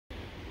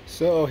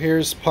So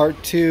here's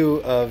part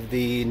 2 of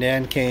the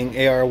Nankang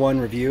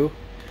AR-1 review.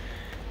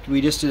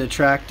 We just did a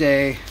track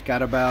day,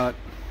 got about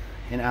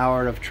an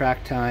hour of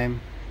track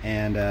time,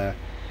 and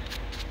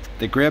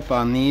the grip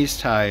on these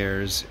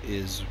tires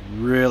is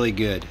really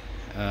good.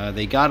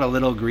 They got a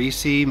little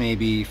greasy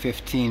maybe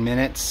 15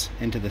 minutes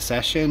into the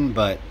session,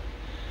 but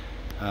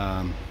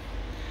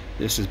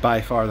this is by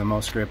far the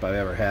most grip I've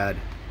ever had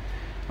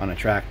on a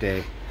track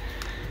day.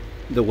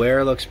 The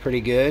wear looks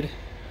pretty good.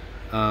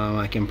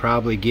 I can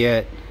probably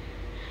get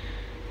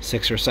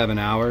 6 or 7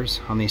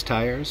 hours on these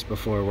tires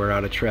before we're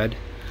out of tread.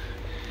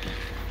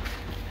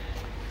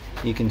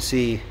 You can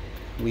see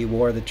we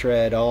wore the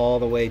tread all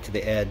the way to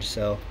the edge,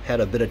 so had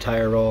a bit of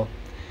tire roll.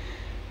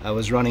 I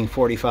was running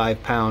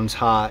 45 pounds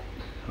hot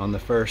on the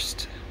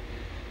first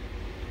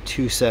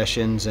 2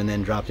 sessions and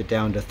then dropped it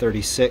down to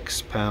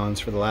 36 pounds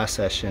for the last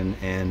session,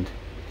 and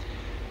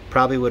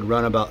probably would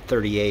run about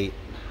 38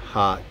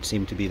 hot.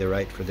 Seemed to be the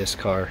right for this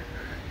car.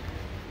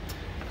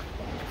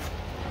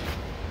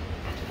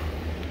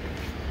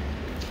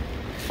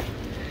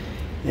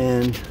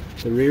 And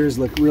the rears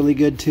look really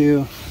good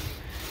too,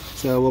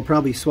 so we'll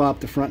probably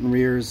swap the front and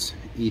rears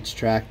each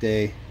track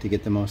day to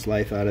get the most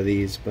life out of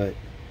these. But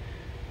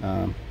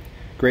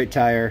great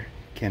tire,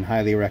 can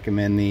highly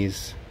recommend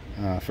these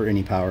for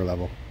any power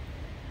level.